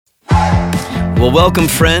Well, welcome,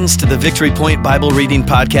 friends, to the Victory Point Bible Reading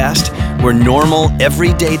Podcast, where normal,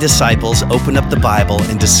 everyday disciples open up the Bible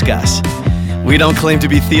and discuss. We don't claim to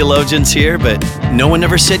be theologians here, but no one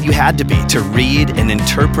ever said you had to be to read and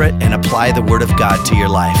interpret and apply the Word of God to your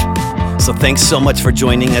life. So thanks so much for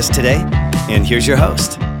joining us today, and here's your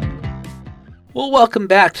host. Well, welcome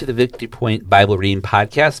back to the Victory Point Bible Reading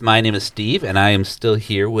Podcast. My name is Steve, and I am still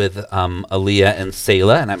here with Eliah and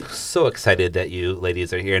Selah, and I'm so excited that you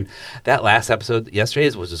ladies are here. And that last episode yesterday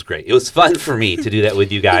was just great. It was fun for me to do that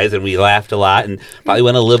with you guys, and we laughed a lot, and probably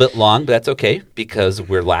went a little bit long, but that's okay because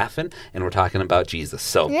we're laughing, and we're talking about Jesus.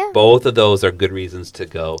 So both of those are good reasons to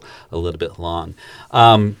go a little bit long.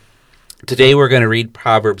 Today we're going to read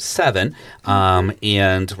Proverbs 7,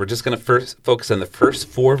 and we're just going to first focus on the first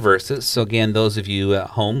 4 verses. So again, those of you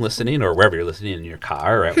at home listening, or wherever you're listening, in your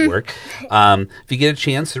car or at work, if you get a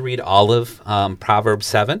chance to read all of Proverbs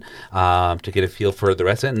 7 to get a feel for the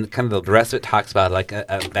rest of it, and kind of the rest of it talks about like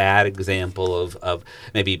a bad example of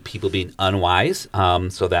maybe people being unwise,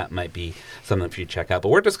 so that might be something for you to check out. But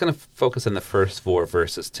we're just going to focus on the first 4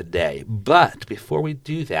 verses today. But before we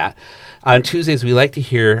do that, on Tuesdays we like to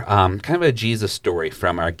hear kind of a Jesus story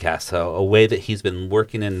from our guests, a way that he's been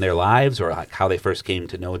working in their lives, or like how they first came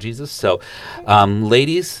to know Jesus. So,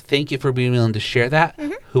 ladies, thank you for being willing to share that.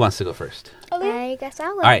 Who wants to go first? I guess I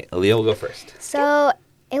will. All right, Eliah will go first. So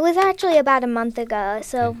it was actually about a month ago,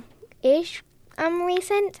 so ish,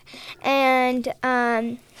 recent, and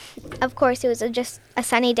of course it was just a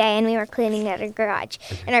sunny day, and we were cleaning out our garage,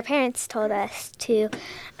 and our parents told us to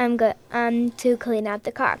go to clean out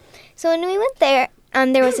the car. So when we went there.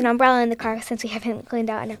 There was an umbrella in the car since we haven't cleaned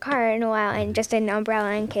out in our car in a while, and just an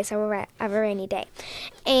umbrella in case of a rainy day.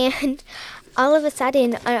 And all of a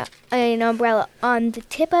sudden, an umbrella on the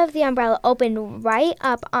tip of the umbrella opened right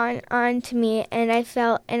up onto me, and I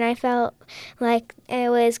felt like it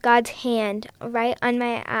was God's hand right on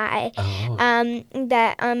my eye.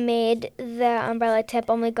 That made the umbrella tip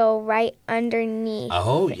only go right underneath.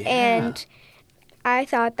 Oh yeah. And I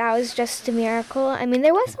thought that was just a miracle. I mean,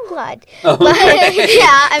 there was some blood, but but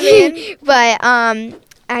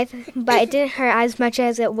it didn't hurt as much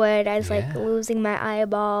as it would as like losing my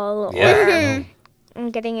eyeball or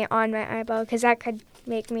getting it on my eyeball, because that could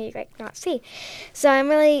make me like not see. So I'm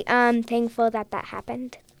really thankful that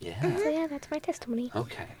happened. Yeah. So that's my testimony.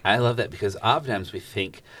 Okay, I love that, because oftentimes we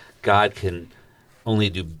think God can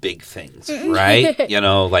only do big things, right?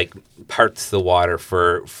 Like parts the water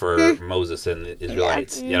for Moses and the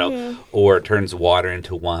Israelites, or turns water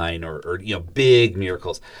into wine, or big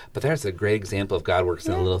miracles. But there's a great example of God works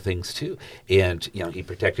in the little things too. And, he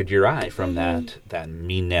protected your eye from that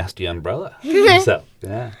mean, nasty umbrella. So,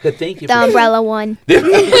 good. Thank you. The umbrella one. All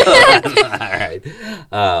right.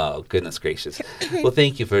 Oh, goodness gracious. Well,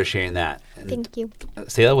 thank you for sharing that. And thank you.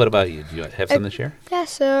 Selah, what about you? Do you have something to share? Yeah,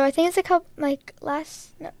 so I think it's a couple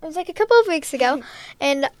of weeks ago,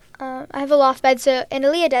 and I have a loft bed, and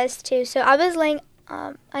Eliah does too. So I was laying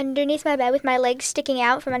underneath my bed with my legs sticking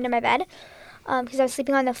out from under my bed, because I was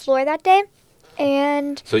sleeping on the floor that day,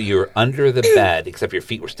 and so you were under the bed, except your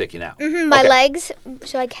feet were sticking out. My legs,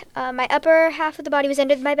 so like my upper half of the body was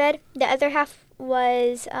under my bed, the other half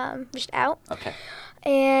was just out. Okay.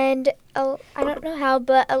 And I don't know how,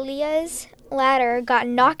 but Eliah's ladder got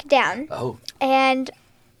knocked down. Oh. And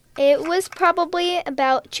it was probably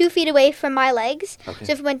about 2 feet away from my legs. Okay.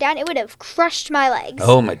 So if it went down, it would have crushed my legs.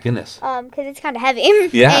 Oh, my goodness. Because it's kind of heavy.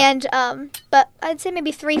 Yeah. And, but I'd say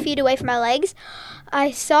maybe 3 feet away from my legs, I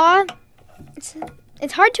saw,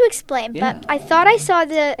 it's hard to explain, but I thought I saw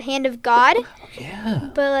the hand of God. Yeah.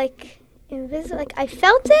 But, like, it was like I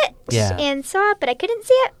felt it and saw it, but I couldn't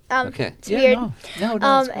see it. Okay. It's weird. No,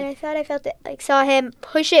 and I thought I felt it, like saw him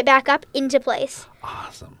push it back up into place.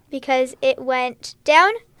 Awesome. Because it went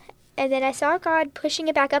down, and then I saw God pushing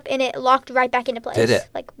it back up, and it locked right back into place. Did it?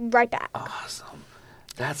 Like right back. Awesome.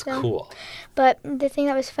 That's cool. But the thing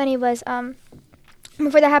that was funny was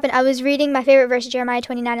before that happened, I was reading my favorite verse, Jeremiah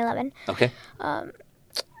 29:11. Okay.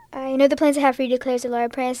 I know the plans I have for you, declares the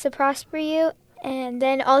Lord, plans to prosper you. And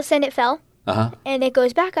then all of a sudden it fell, and it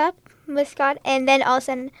goes back up with God, and then all of a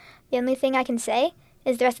sudden the only thing I can say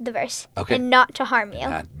is the rest of the verse, and not to harm you.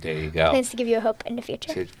 There you go. Plans to give you a hope in the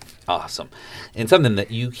future. Awesome. And something that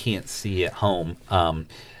you can't see at home,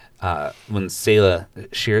 when Selah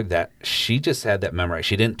shared that, she just had that memorized.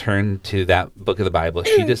 She didn't turn to that book of the Bible.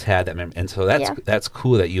 She just had that memory. And so that's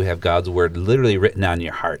cool that you have God's word literally written on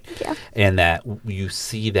your heart, and that you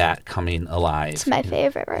see that coming alive. It's my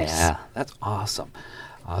favorite verse. Yeah, that's awesome.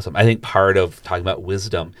 Awesome. I think part of talking about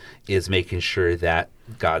wisdom is making sure that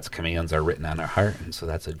God's commands are written on our heart, and so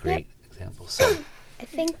that's a great example. So I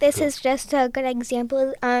think this is just a good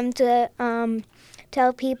example to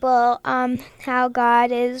tell people how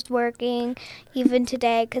God is working even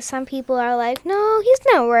today, because some people are like, no, he's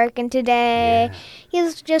not working today. Yeah.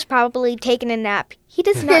 He's just probably taking a nap. He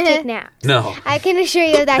does not take naps. No. I can assure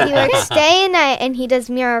you that he works day and night, and he does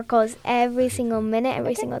miracles every single minute,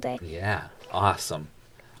 every single day. Yeah. Awesome.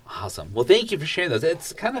 Well, thank you for sharing those. It's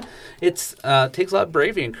takes a lot of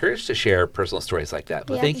bravery and courage to share personal stories like that.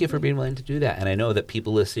 But thank you for being willing to do that. And I know that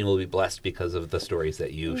people listening will be blessed because of the stories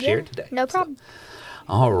that you shared today. No problem. So,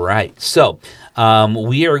 all right. So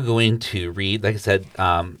we are going to read, like I said,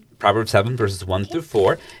 Proverbs 7, verses 1 through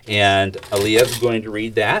 4. And Eliah is going to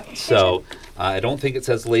read that. So I don't think it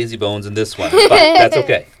says lazy bones in this one, but that's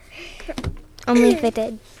okay. Only if it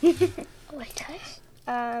did.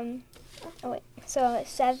 So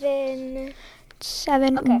 7,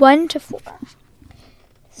 okay. 1 to 4.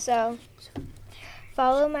 So,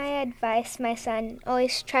 follow my advice, my son.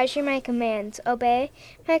 Always treasure my commands. Obey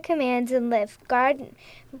my commands and live. Guard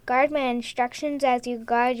my instructions as you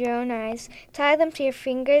guard your own eyes. Tie them to your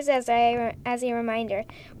fingers as a reminder.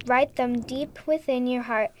 Write them deep within your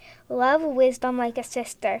heart. Love wisdom like a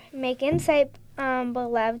sister. Make insight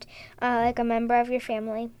beloved like a member of your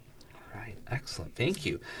family. All right. Excellent. Thank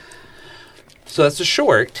you. So that's a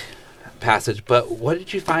short passage, but what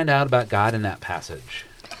did you find out about God in that passage?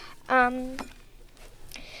 About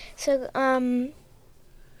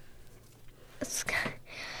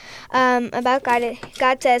God,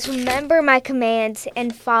 God says, remember my commands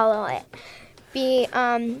and follow it.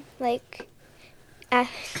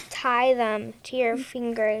 Tie them to your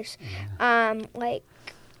fingers, and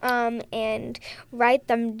write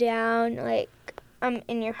them down,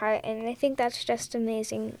 in your heart. And I think that's just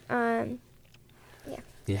amazing.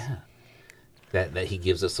 Yeah. That he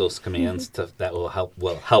gives us those commands that will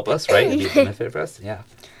help us, right? And be a benefit for us. Yeah.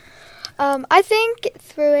 I think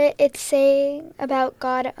through it, it's saying about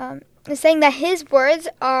God. It's saying that His words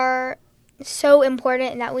are so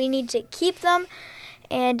important and that we need to keep them.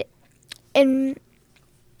 And in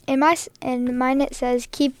mine it says,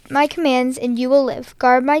 "Keep my commands and you will live.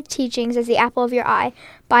 Guard my teachings as the apple of your eye.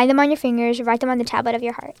 Bind them on your fingers. Write them on the tablet of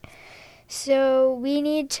your heart." So we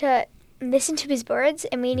need to listen to His words,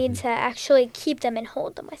 and we need to actually keep them and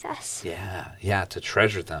hold them with us. Yeah, to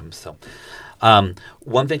treasure them. So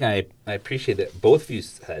one thing I appreciate that both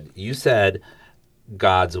of you said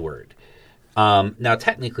God's word. Now,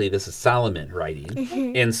 technically, this is Solomon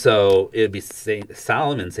writing, and so it would be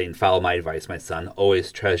Solomon saying, follow my advice, my son,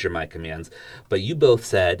 always treasure my commands. But you both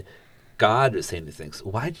said God was saying these things.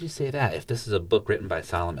 Why did you say that if this is a book written by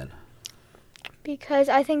Solomon? Because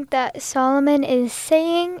I think that Solomon is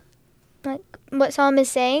saying, what Solomon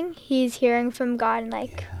is saying, he's hearing from God,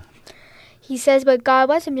 he says what God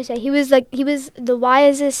wants him to say. He was the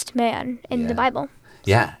wisest man in the Bible.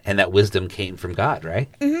 Yeah, and that wisdom came from God, right?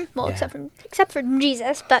 Mm-hmm. Well, except for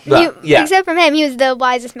Jesus, but yeah. Except from him, he was the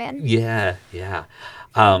wisest man. Yeah.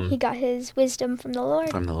 He got his wisdom from the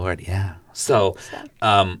Lord. From the Lord, yeah. So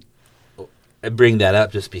I bring that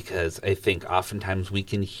up just because I think oftentimes we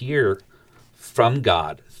can hear from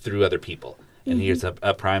God through other people. And here's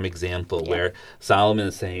a prime example where Solomon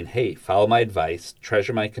is saying, hey, follow my advice,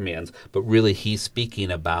 treasure my commands, but really he's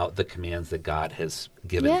speaking about the commands that God has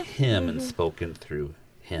given him and spoken through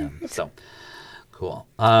him. So, cool.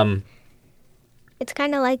 It's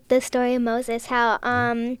kind of like the story of Moses, how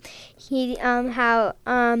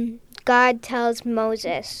God tells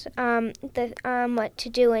Moses what to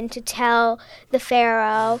do and to tell the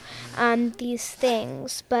Pharaoh these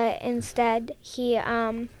things, but instead he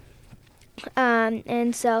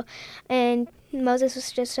and Moses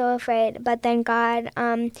was just so afraid. But then God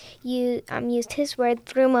used His word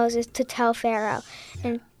through Moses to tell Pharaoh,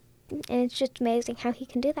 and it's just amazing how He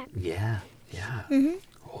can do that. Yeah.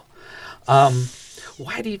 Cool.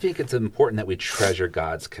 Why do you think it's important that we treasure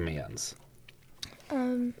God's commands?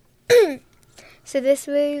 So this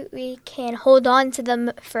way we can hold on to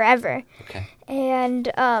them forever. Okay.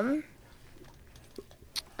 And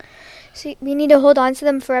so we need to hold on to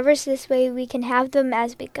them forever, so this way we can have them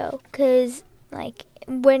as we go. Because,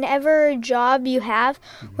 whenever job you have,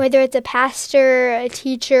 whether it's a pastor, a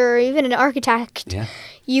teacher, or even an architect,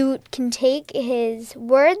 you can take His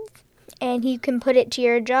word and you can put it to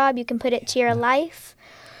your job, you can put it to your life.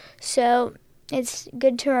 So it's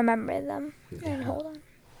good to remember them and hold on.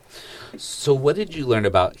 So what did you learn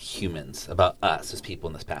about humans, about us as people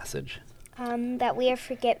in this passage? That we are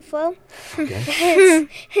forgetful. Okay.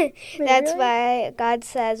 That's why God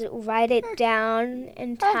says, write it down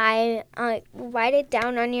and write it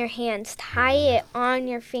down on your hands, tie it on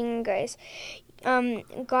your fingers.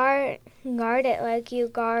 Guard it like you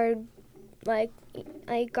guard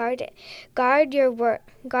like guard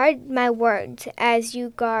my words as you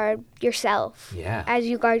guard yourself. Yeah. As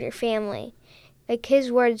you guard your family. Like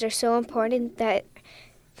his words are so important that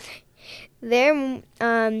they're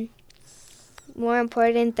more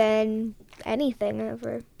important than anything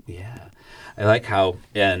ever. Yeah. I like how,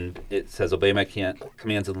 and it says, obey my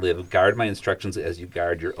commands and live. Guard my instructions as you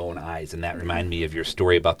guard your own eyes. And that reminded me of your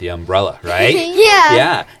story about the umbrella, right? Yeah.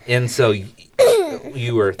 Yeah. And so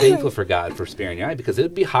you were thankful for God for sparing your eye, because it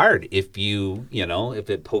would be hard if if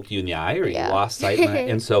it poked you in the eye or you lost sight.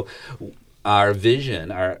 And so our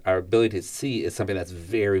vision, our ability to see is something that's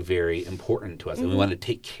very, very important to us, and we want to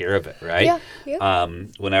take care of it, right? Yeah. Yeah.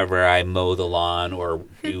 Whenever I mow the lawn or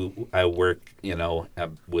I work,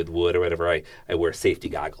 with wood or whatever, I wear safety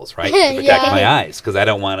goggles, right, to protect my eyes, because I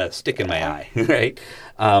don't want to stick in my eye, right?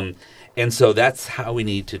 And so that's how we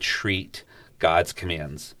need to treat God's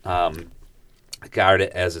commands. Guard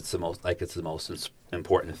it as it's the most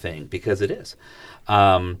important thing, because it is.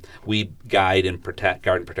 We guard and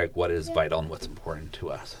protect what is vital and what's important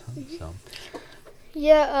to us. So,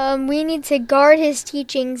 we need to guard his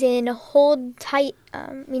teachings and hold tight.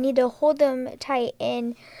 We need to hold them tight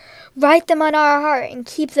and write them on our heart and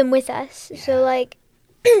keep them with us. Yeah. So, like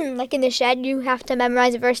in the shed, you have to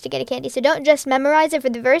memorize a verse to get a candy. So don't just memorize it for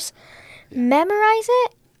the verse. Memorize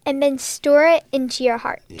it and then store it into your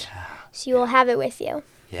heart. Yeah. So you will have it with you.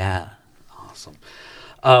 Yeah. Awesome.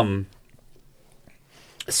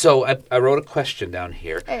 So I wrote a question down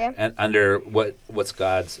here, and under what's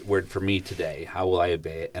God's word for me today? How will I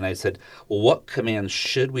obey it? And I said, well, what commands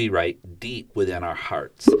should we write deep within our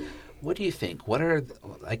hearts? What do you think?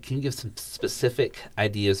 Can you give some specific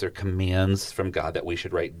ideas or commands from God that we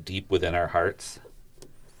should write deep within our hearts?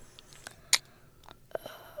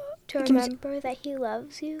 To remember that he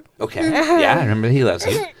loves you. Okay. Yeah, remember that he loves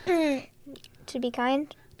you. To be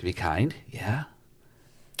kind. To be kind, yeah.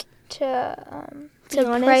 To be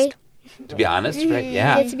honest. Pray. To be honest, right?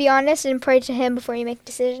 Yeah. To be honest and pray to him before you make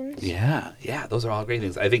decisions. Yeah, those are all great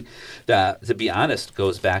things. I think that to be honest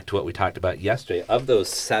goes back to what we talked about yesterday. Of those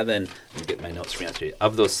 7, let me get my notes from yesterday.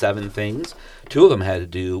 Of those 7 things, 2 of them had to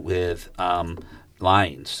do with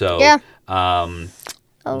lying. So,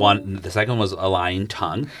 the second was a lying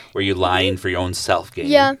tongue, where you're lying for your own self-gain.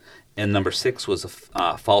 Yeah. And number 6 was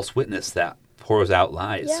a false witness that pours out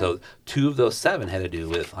lies. Yeah. So 2 of those 7 had to do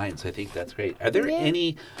with lying. So I think that's great. Are there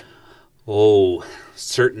any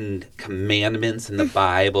certain commandments in the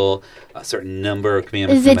Bible, a certain number of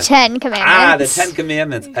commandments? The 10 Commandments. The 10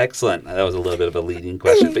 Commandments. Excellent. That was a little bit of a leading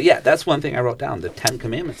question. But yeah, that's one thing I wrote down. The 10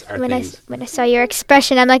 Commandments are things. When I saw your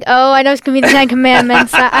expression, I'm like, oh, I know it's going to be the 10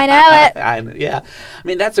 Commandments. I know it. Yeah. I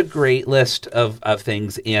mean, that's a great list of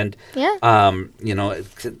things. And,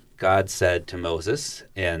 God said to Moses,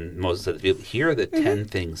 and Moses said to the people, here are the 10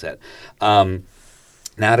 things that...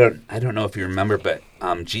 Now, I don't know if you remember, but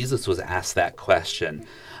Jesus was asked that question.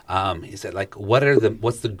 He said,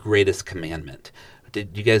 what's the greatest commandment?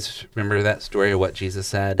 Did you guys remember that story or what Jesus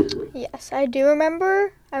said? Yes, I do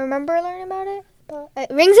remember. I remember learning about it. But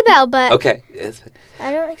it rings a bell, but... Okay.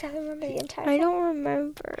 I don't exactly remember the entire thing. I don't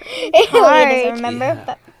remember. It doesn't remember,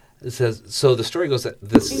 but... It says, so the story goes that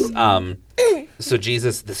this, so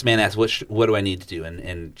this man asked, what do I need to do?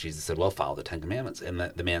 And Jesus said, well, follow the 10 Commandments. And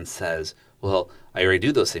the man says, well, I already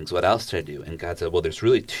do those things. What else should I do? And God said, well, there's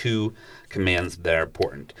really 2 commands that are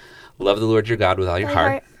important. Love the Lord your God with all your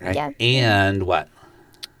heart. Right? Yeah. And what?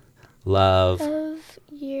 Love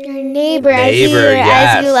your neighbor as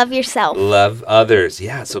you love yourself. Love others.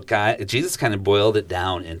 Yeah. So Jesus kind of boiled it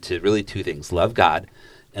down into really 2 things. Love God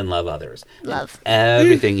and love others. Love.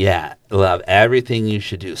 Everything, love everything you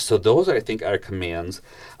should do. So those, I think, are commands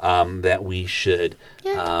that we should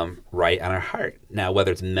write on our heart. Now, whether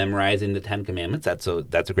it's memorizing the 10 Commandments, that's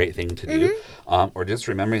a great thing to do, or just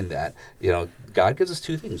remembering that, God gives us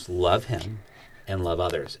 2 things, love him and love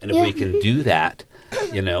others. And if we can do that,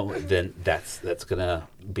 then that's going to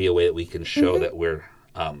be a way that we can show that we're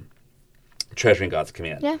treasuring God's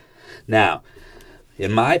command. Yeah. Now,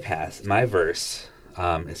 in my verse...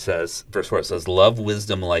 it says, verse 4, it says, love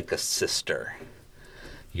wisdom like a sister.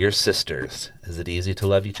 Your sisters. Is it easy to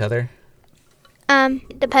love each other?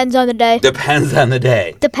 Depends on the day. Depends on the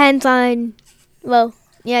day. Depends on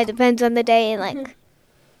the day, and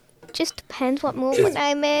just depends what mood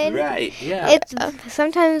I'm in. Right, yeah.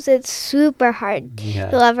 Sometimes it's super hard to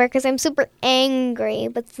love her because I'm super angry,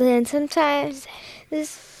 but then sometimes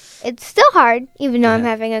it's still hard, even though I'm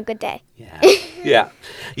having a good day.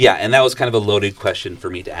 Yeah, and that was kind of a loaded question for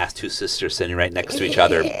me to ask two sisters sitting right next to each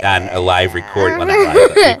other on a live recording. Well, not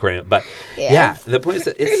live recording, but the point is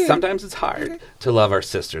that sometimes it's hard to love our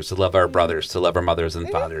sisters, to love our brothers, to love our mothers and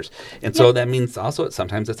fathers. And so that means also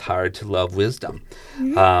sometimes it's hard to love wisdom.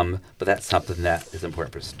 But that's something that is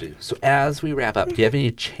important for us to do. So as we wrap up, do you have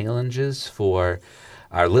any challenges for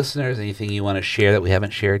our listeners? Anything you want to share that we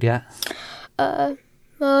haven't shared yet?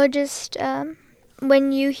 Well, just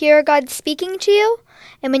when you hear God speaking to you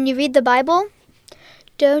and when you read the Bible,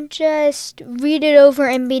 don't just read it over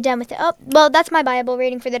and be done with it. Oh, well, that's my Bible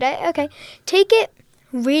reading for the day. Okay. Take it,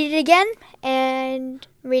 read it again, and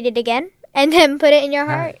read it again, and then put it in your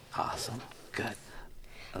heart. Right. Awesome. Good.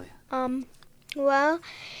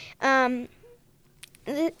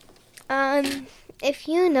 If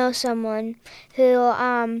you know someone who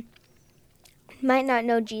might not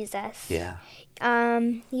know Jesus,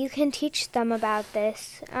 you can teach them about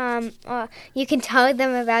this. You can tell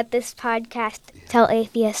them about this podcast. Tell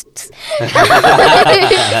atheists.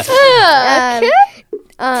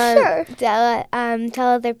 Sure. Tell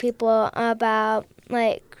other people about,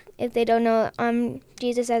 like, if they don't know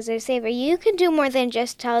Jesus as their Savior. You can do more than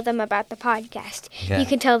just tell them about the podcast. You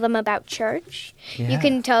can tell them about church. You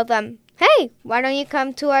can tell them, hey, why don't you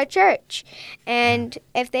come to our church? And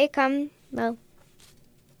if they come, well,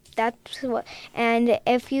 that's what. And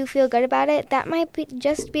if you feel good about it, that might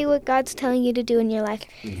just be what God's telling you to do in your life.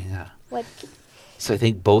 Yeah. So I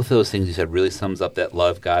think both those things you said really sums up that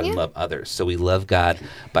love God and love others. So we love God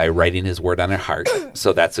by writing His Word on our heart.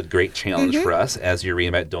 So that's a great challenge for us as you're reading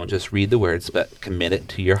about it. Don't just read the words, but commit it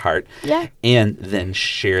to your heart. Yeah. And then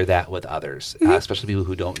share that with others, especially people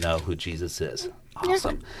who don't know who Jesus is.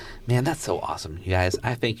 Awesome. Man, that's so awesome. You guys,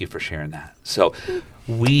 I thank you for sharing that. So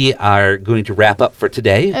we are going to wrap up for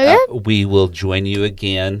today. We will join you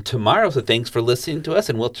again tomorrow. So thanks for listening to us,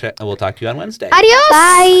 and we'll talk to you on Wednesday. Adios.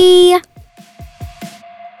 Bye.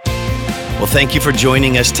 Well, thank you for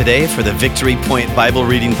joining us today for the Victory Point Bible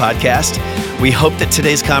Reading Podcast. We hope that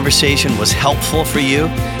today's conversation was helpful for you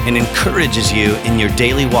and encourages you in your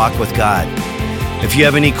daily walk with God. If you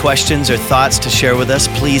have any questions or thoughts to share with us,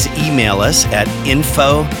 please email us at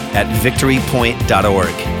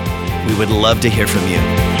info@victorypoint.org. We would love to hear from you.